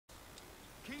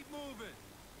Keep moving.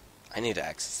 I need to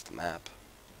access the map.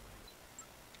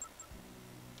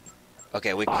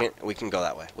 Okay, we can go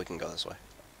that way. We can go this way.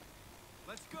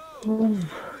 Let's go. Stick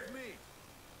with me.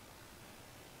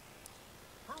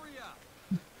 Hurry up.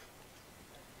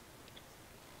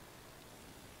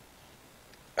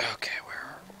 Okay,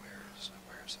 where is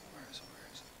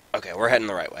it? Okay, we're heading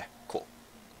the right way. Cool.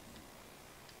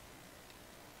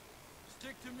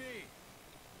 Stick to me.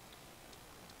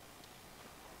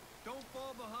 Don't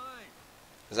fall behind.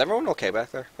 Is everyone okay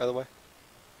back there, by the way?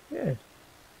 Yeah.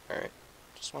 Alright.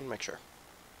 Just want to make sure.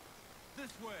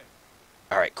 This way.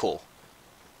 Alright, cool.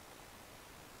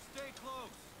 Stay close.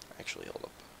 Actually, hold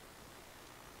up.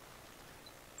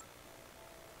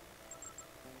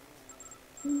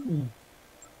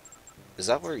 Is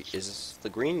that where... Is the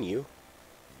green you?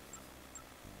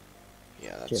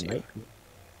 Yeah, that's you.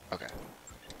 Okay.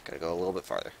 Gotta go a little bit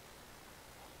farther.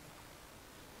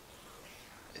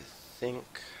 I think...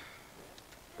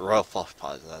 Royal Fluff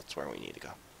Plaza, that's where we need to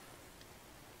go.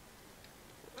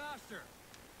 Faster.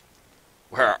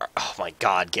 Where are... Oh my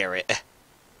god, Garrett.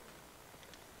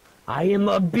 I am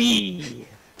a bee.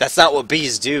 That's not what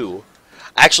bees do.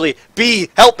 Actually, bee,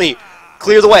 help me!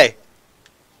 Clear the way!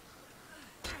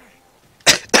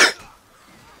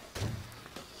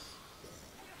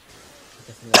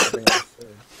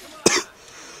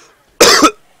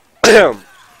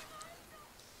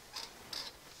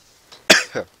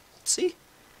 See?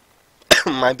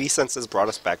 My bee senses brought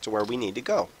us back to where we need to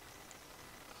go.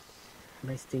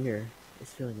 My stinger is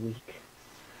feeling weak.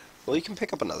 Well, you can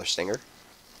pick up another stinger.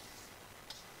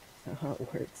 That's how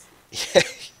it works. Yeah.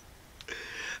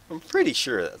 I'm pretty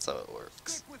sure that's how it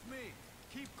works. Stick with me.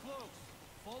 Keep close.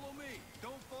 Follow me.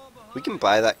 Don't fall behind. We can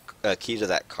buy that key to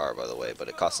that car, by the way, but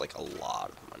it costs like a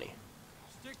lot of money.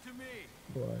 Stick to me.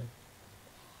 Why?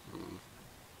 Hmm.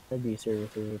 My bee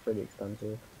services are pretty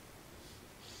expensive.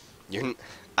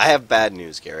 I have bad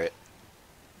news, Garrett.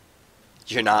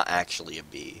 You're not actually a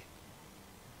bee.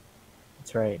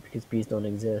 That's right, because bees don't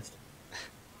exist.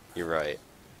 You're right.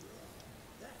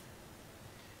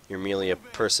 You're merely a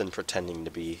person pretending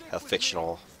to be a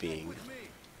fictional being.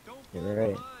 You're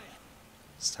right.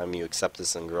 It's time you accept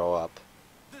this and grow up.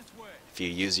 If you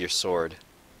use your sword,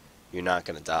 you're not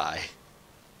gonna die.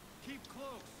 Keep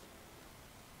close.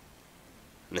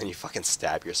 And then you fucking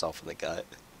stab yourself in the gut.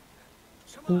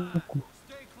 Come on.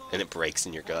 Stay close. And it breaks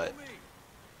in your gut. Follow me.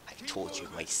 I told you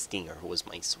my stinger was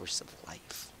my source of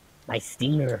life. My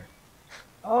stinger.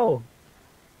 Oh,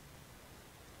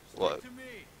 What? Stick to me.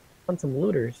 want some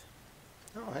looters.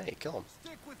 Oh, hey, kill him.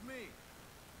 Stick with me.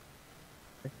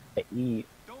 I eat.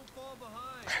 Don't fall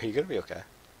behind. Are you gonna be okay?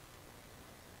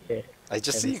 Yeah. I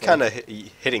just see Every you kind of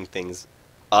hitting things.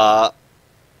 I'm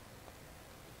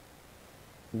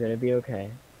gonna be okay.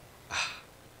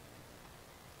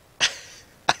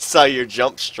 I saw your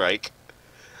jump strike.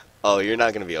 Oh, you're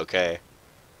not gonna be okay.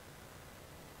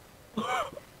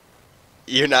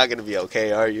 You're not gonna be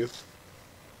okay, are you?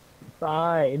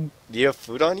 Fine. Do you have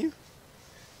food on you?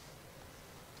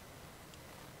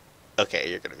 Okay,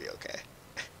 you're gonna be okay.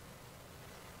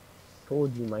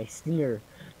 Told you, my stinger.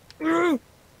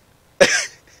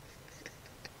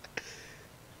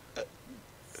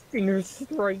 Stinger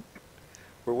strike.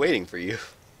 We're waiting for you.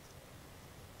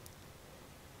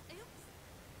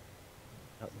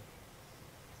 Help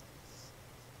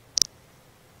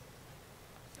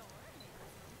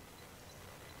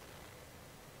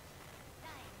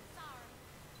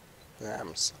me.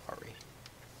 I'm sorry.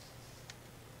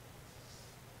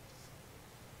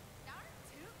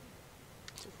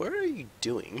 What are you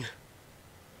doing?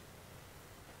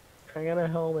 I got a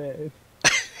helmet.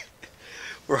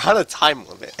 We're on a time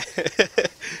limit.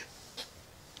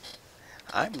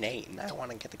 I'm Nate and I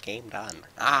want to get the game done.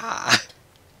 Ah!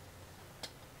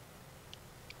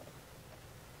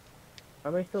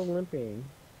 Why am I still limping?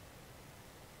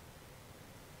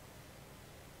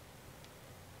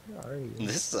 Where are you?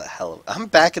 This is a hell of... I'm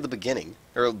back at the beginning.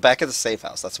 Or back at the safe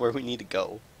house. That's where we need to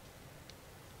go.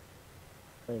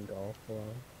 Playing golf. Hold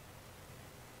on.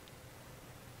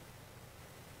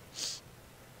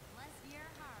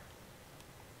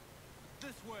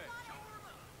 This way.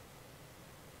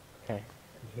 Okay,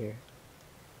 I'm here.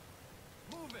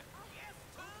 Move it.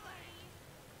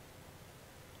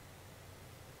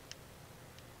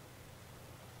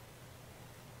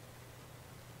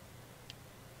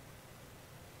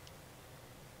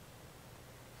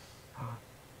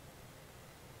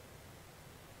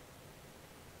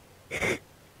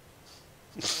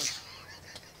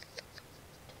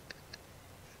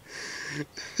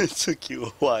 It took you a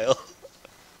while.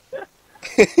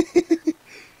 I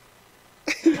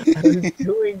was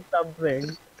doing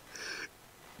something.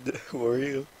 Were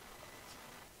you?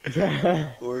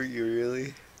 Yeah. Were you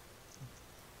really?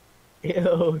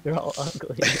 Ew, they're all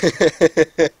ugly.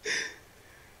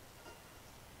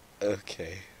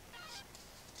 Okay.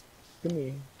 Give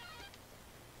me.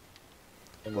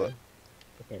 Never What? mind.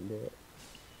 I can't do it.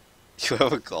 You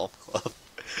have a golf club.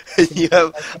 You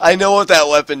have. I know what that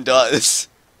weapon does.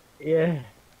 Yeah.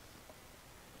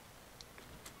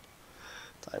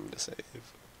 Time to save.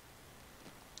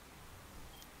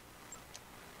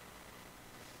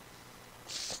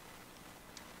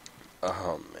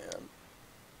 Oh man.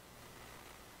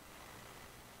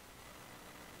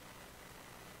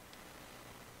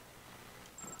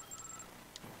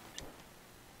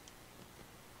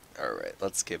 Alright,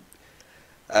 let's get...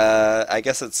 I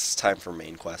guess it's time for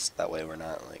main quest. That way we're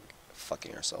not, like,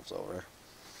 fucking ourselves over.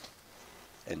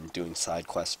 And doing side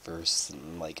quests first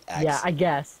and, like, Yeah, I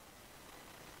guess.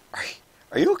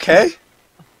 Are you okay?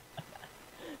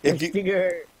 My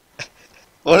stinger.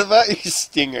 What about your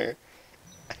stinger?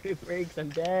 If it breaks, I'm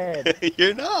dead.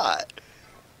 You're not.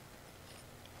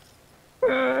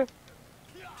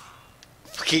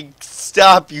 Fucking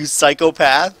stop, you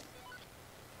psychopath.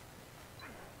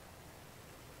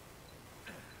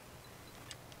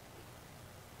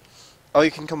 Oh, you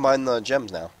can combine the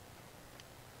gems now.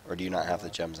 Or do you not have the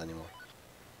gems anymore?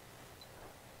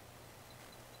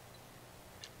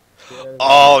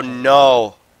 Oh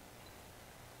no!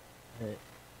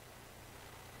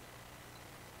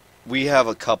 We have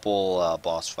a couple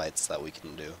boss fights that we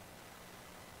can do.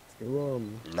 Do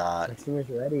 'em. Not... My stinger's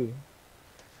ready.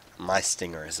 My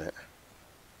stinger isn't.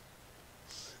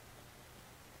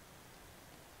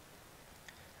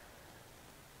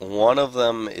 One of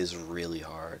them is really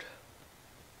hard.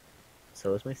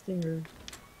 So is my stinger.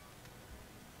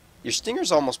 Your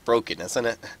stinger's almost broken, isn't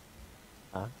it?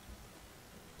 Huh?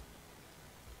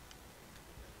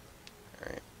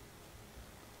 Alright.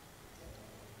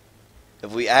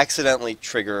 If we accidentally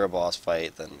trigger a boss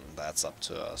fight, then that's up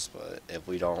to us, but if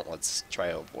we don't, let's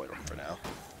try to avoid them for now.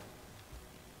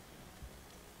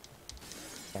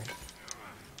 Okay.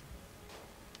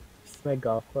 Does my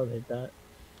golf club hit that?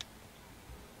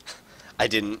 I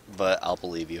didn't, but I'll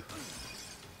believe you.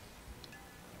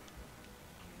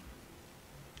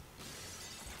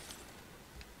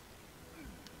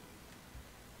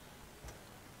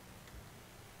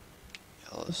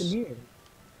 What's in here?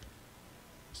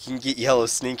 You can get yellow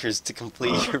sneakers to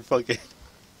complete your fucking...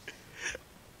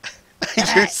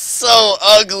 You're so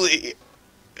ugly!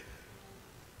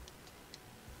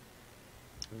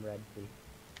 I'm red, please.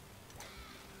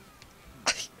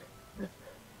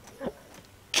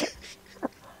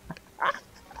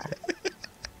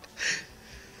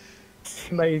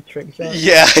 See my trick shot?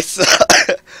 Yeah, I saw.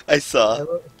 I saw.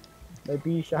 My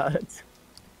B shots.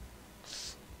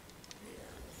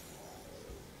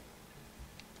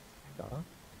 Stop.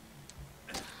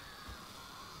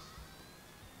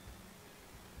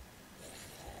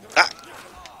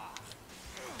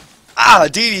 Ah,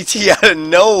 DDT out of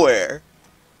nowhere.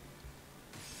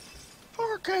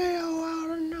 RKO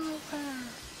out of nowhere.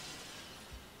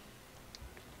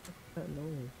 That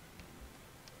noise.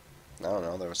 I don't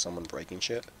know, there was someone breaking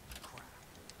shit.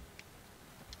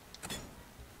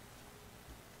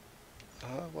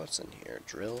 What's in here?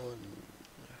 Drill and...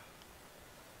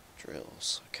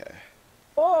 Drills, okay.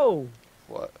 Oh!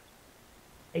 What?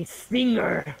 A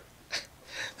stinger!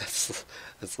 That's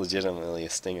legitimately a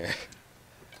stinger.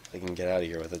 I can get out of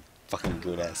here with a fucking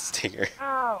goon-ass stinger.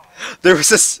 Ow! There was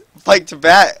this fight to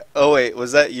bat! Oh wait,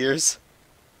 was that yours?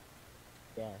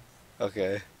 Yes.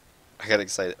 Okay. I got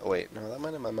excited. Oh wait, no, that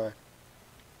might have been mine.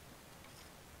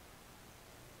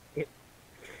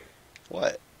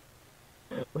 What?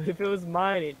 What if it was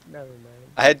mine? Never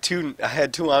mind. I had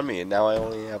two on me and now I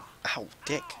only have... Ow,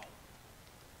 dick.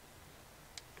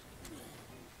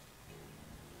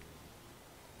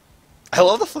 I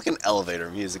love the fucking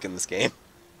elevator music in this game.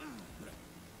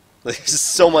 Like, there's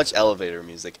so much elevator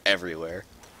music everywhere.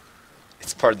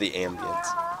 It's part of the ambience.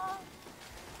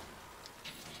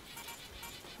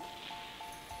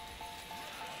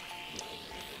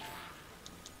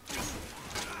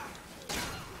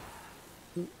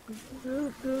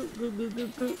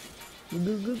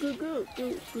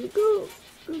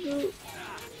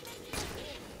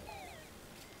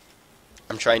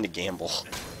 I'm trying to gamble.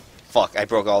 Fuck, I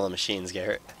broke all the machines,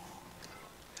 Garrett.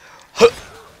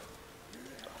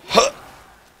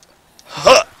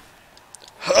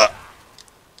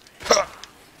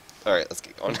 Alright, let's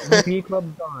get going. B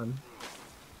club's gone.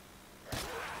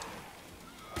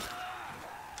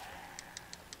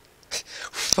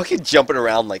 Fucking jumping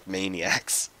around like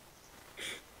maniacs.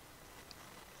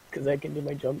 Cause I can do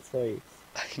my jump swipes.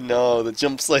 No, the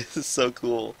jump slice is so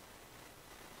cool.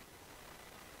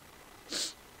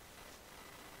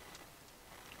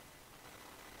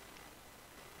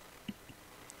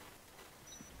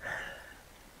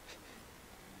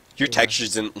 Your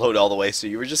textures didn't load all the way, so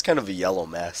you were just kind of a yellow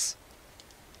mess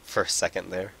for a second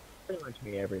there. Pretty much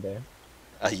me every day.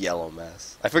 A yellow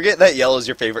mess. I forget that yellow is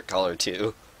your favorite color,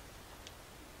 too.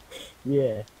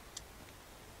 Yeah.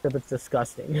 Except it's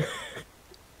disgusting.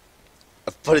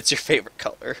 But it's your favorite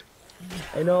color.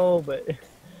 I know, but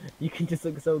you can just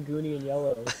look so goony and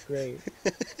yellow. It's great.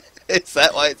 Is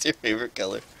that why it's your favorite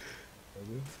color?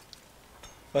 Maybe.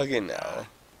 Fucking no.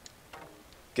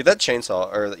 Get that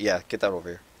chainsaw, or yeah, get that over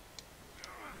here.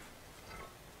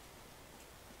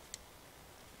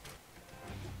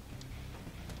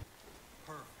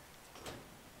 Perfect.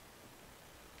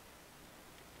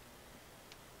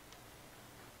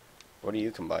 What are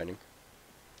you combining?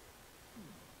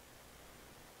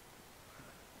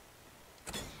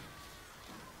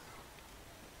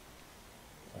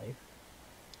 Life.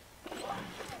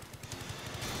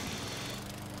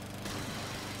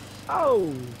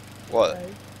 Oh! What? Okay.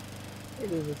 Hey,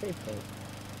 there's a safe point.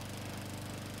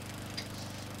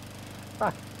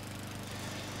 Fuck.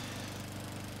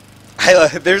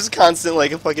 There's constant,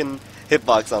 like, a fucking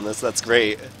hitbox on this. That's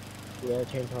great. Yeah,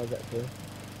 chainsaws that too.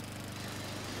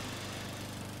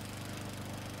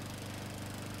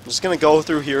 I'm just gonna go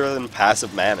through here in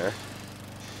passive manner.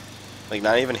 Like,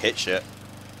 not even hit shit.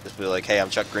 Just be like, hey, I'm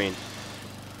Chuck Green.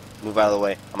 Move out of the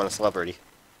way. I'm a celebrity.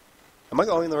 Am I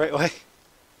going the right way?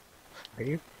 Are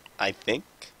you? I think.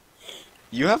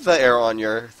 You have the arrow on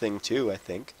your thing, too, I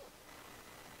think.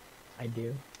 I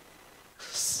do.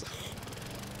 So,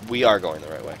 we are going the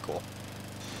right way. Cool.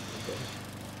 Okay.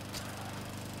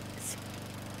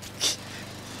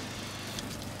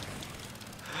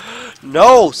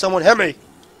 No! Someone hit me!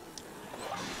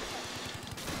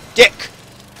 Dick!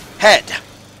 Head!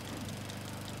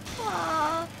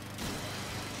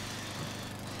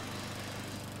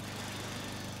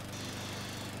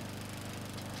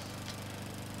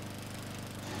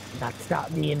 Not stop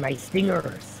me and my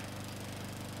stingers.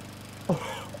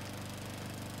 Oh.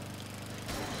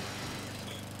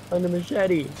 On the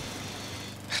machete.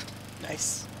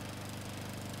 Nice.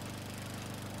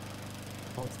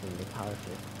 Constantly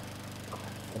powerful. Oh,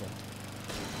 come on.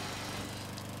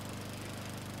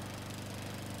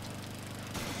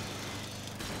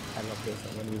 I love this.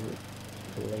 I'm gonna use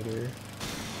it later.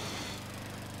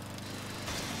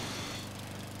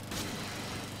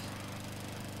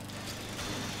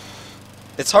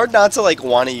 It's hard not to, like,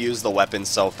 want to use the weapon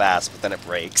so fast, but then it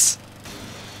breaks.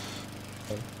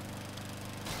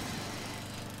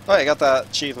 Oh, I got that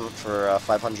achievement for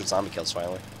 500 zombie kills,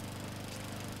 finally.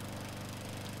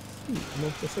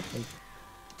 Almost a 600.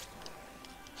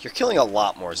 You're killing a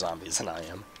lot more zombies than I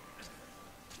am.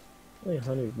 Only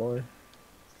 100 more.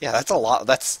 Yeah, that's a lot.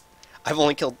 I've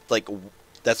only killed, like,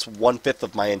 that's 1/5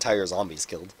 of my entire zombies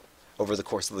killed over the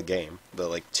course of the game. The,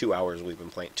 like, 2 hours we've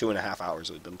been playing, 2.5 hours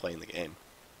we've been playing the game.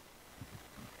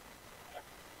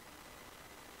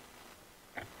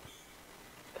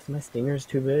 Because my stinger's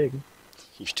too big.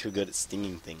 You're too good at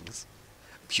stinging things.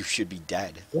 You should be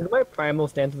dead. Look at my primal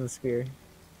stance with the spear.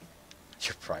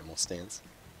 Your primal stance.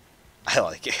 I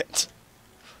like it.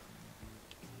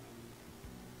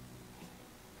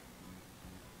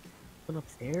 Went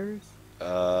upstairs?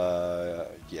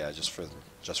 Yeah, just for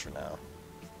now.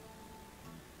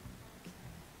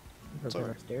 I've never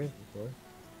been upstairs before.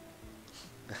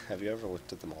 Have you ever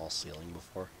looked at the mall ceiling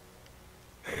before?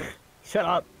 Shut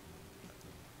up!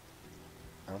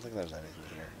 I don't think there's anything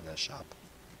here in that shop.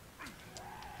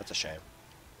 That's a shame.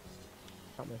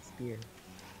 Not my spear.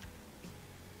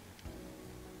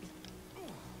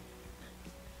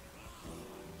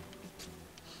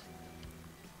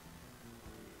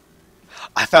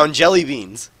 I found jelly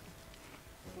beans!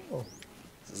 Oh.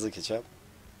 Is this a ketchup?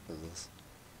 What is this?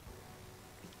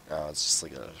 Oh, it's just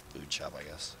like a food shop, I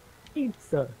guess.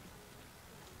 Pizza!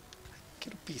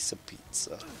 Get a piece of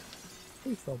pizza.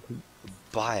 Pizza, pizza.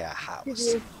 Buy a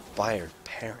house. Buy your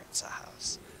parents a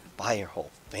house. Buy your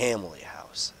whole family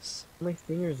houses. My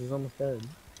stingers is almost dead.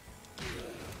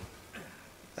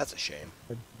 That's a shame.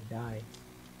 I'd die.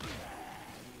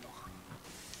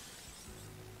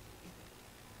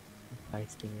 Die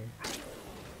stinger.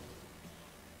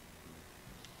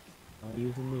 I'll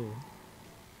use a new.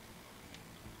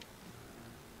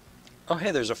 Oh,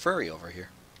 hey, there's a furry over here.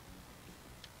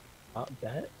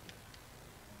 Bet?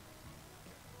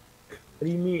 What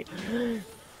do you mean?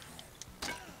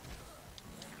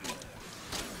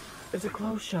 It's a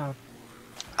clothes shop.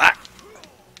 Ah!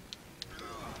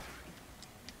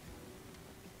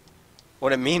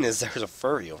 What I mean is there's a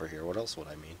furry over here. What else would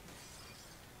I mean?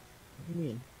 What do you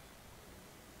mean?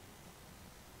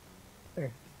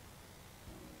 Where?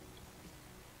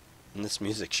 In this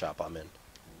music shop I'm in.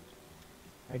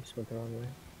 I just went the wrong way.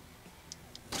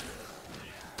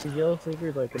 These yellow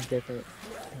flickers like a different.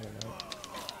 I don't know.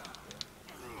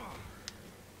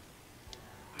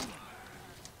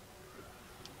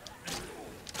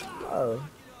 Oh.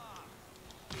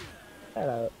 That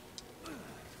out.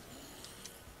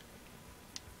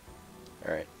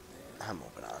 Alright, I'm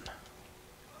moving on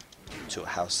to a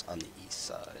house on the east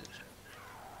side.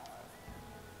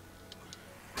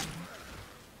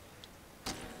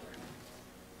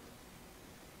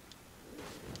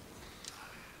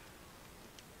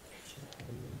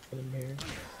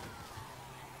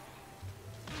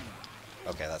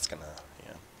 Okay, that's gonna,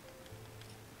 yeah.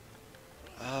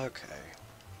 Okay,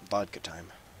 vodka time.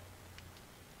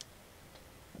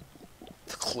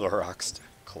 The Clorox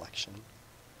collection.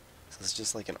 So this is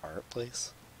just like an art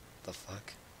place? The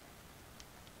fuck?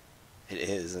 It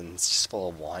is, and it's just full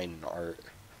of wine and art.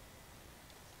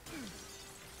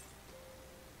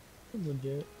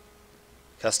 Legit.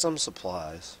 Custom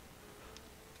supplies.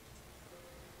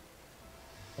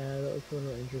 Yeah, that looks a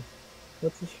little interesting.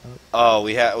 What's the shop? Oh,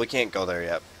 we can't go there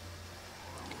yet.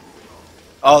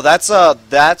 Oh, that's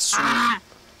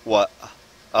what?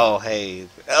 Oh, hey.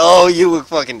 Oh, you look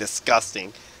fucking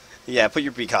disgusting. Yeah, put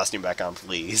your bee costume back on,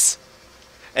 please.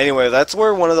 Anyway, that's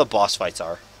where one of the boss fights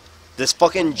are. This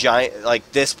fucking giant,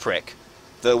 like this prick,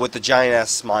 with the giant ass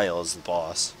smile is the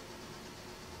boss.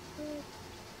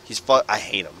 I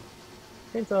hate him.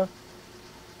 Chainsaw.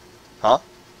 Huh?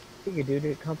 You could do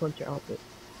to compliment your outfit.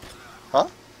 Huh?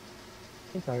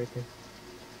 Chainsaw right there.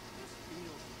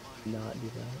 Not do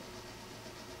that.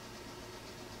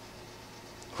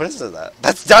 What is that?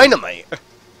 That's dynamite!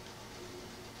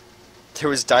 There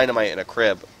was dynamite in a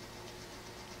crib.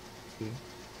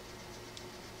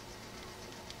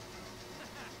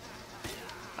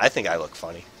 I think I look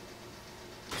funny.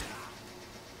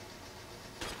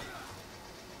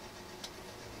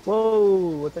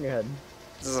 Whoa, what's on your head?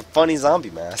 This is a funny zombie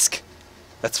mask.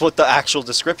 That's what the actual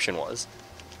description was.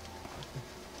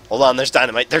 Hold on, there's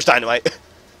dynamite. There's dynamite.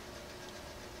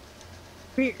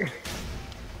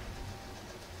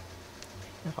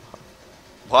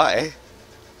 Why?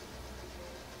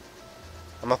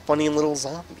 I'm a funny little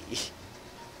zombie.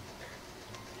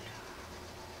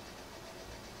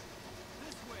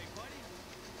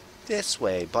 This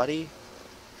way, buddy.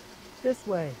 This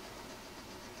way.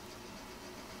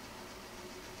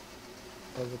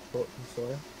 That was a quote from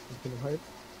Sora from Kingdom Hearts.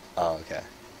 Oh, okay.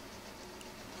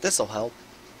 This'll help.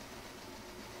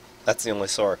 That's the only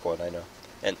Sora quote I know.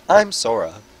 And I'm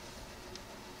Sora.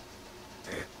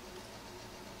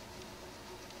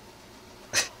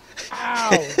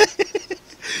 Ow!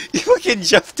 You fucking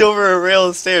jumped over a rail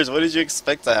of stairs. What did you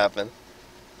expect to happen?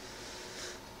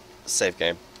 Save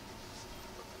game.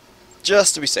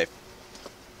 Just to be safe.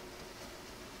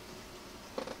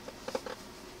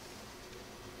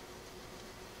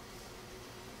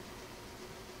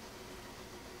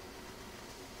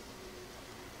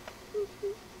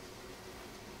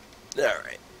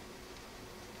 Alright.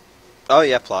 Oh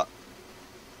yeah, plot.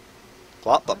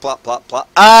 Plot, plot, plot, plot, plot.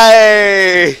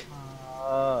 Aye!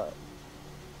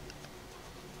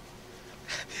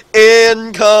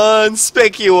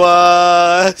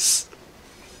 Inconspicuous!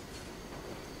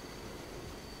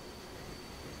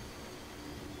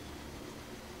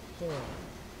 Yeah.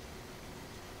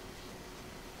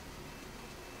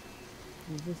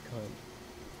 Who's this cunt?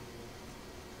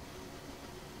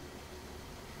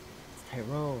 It's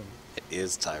Tyrone. It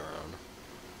is Tyrone.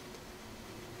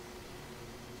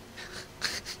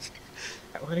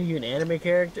 What are you, an anime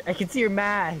character? I can see your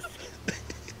mask!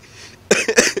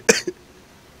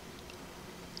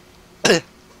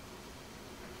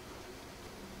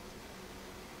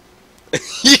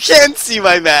 You can't see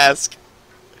my mask!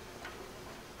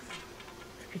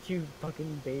 Look at you,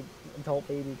 fucking baby, adult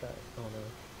baby guy. Oh no.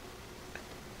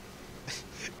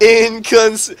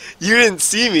 You didn't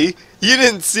see me. You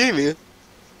didn't see me.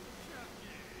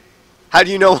 How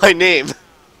do you know my name?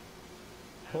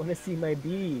 I wanna see my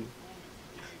bee.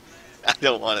 I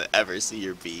don't want to ever see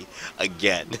your bee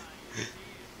again.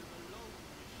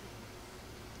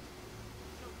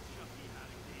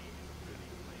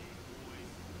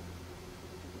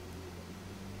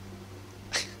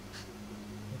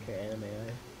 Okay, anime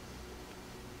eye.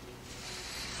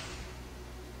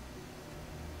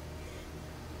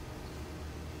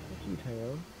 Look at you,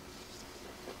 Tyrone.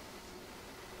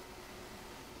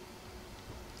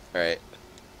 Alright.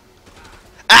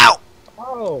 Ow!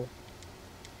 Oh!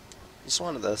 Just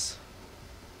wanted this.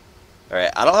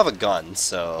 Alright, I don't have a gun,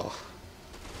 so...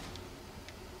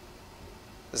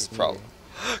 This is probably...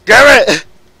 Garrett!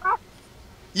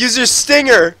 Use your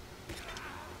stinger!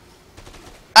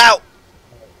 Ow!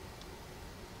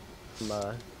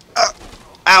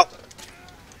 Ow!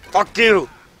 Fuck you!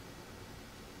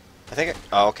 I think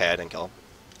oh, okay, I didn't kill him.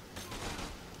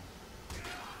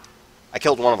 I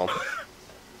killed one of them.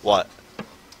 What?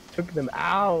 Took them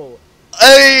out.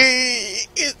 Hey!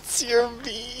 It's your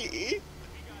me!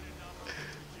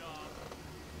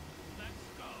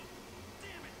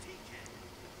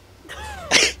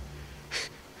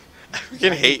 I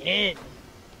freaking hate... It.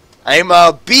 I'm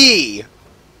a bee!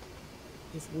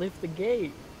 Just lift the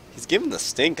gate. He's giving the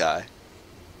stink eye.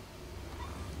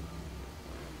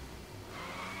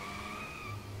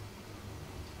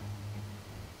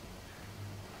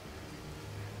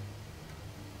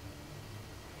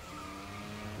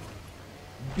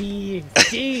 Bee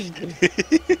stink.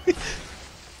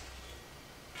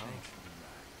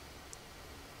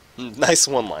 Nice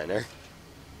one-liner.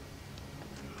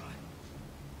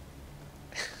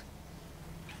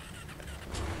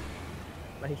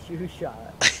 My shoe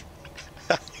shot.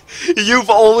 You've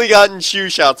only gotten shoe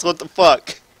shots, what the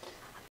fuck?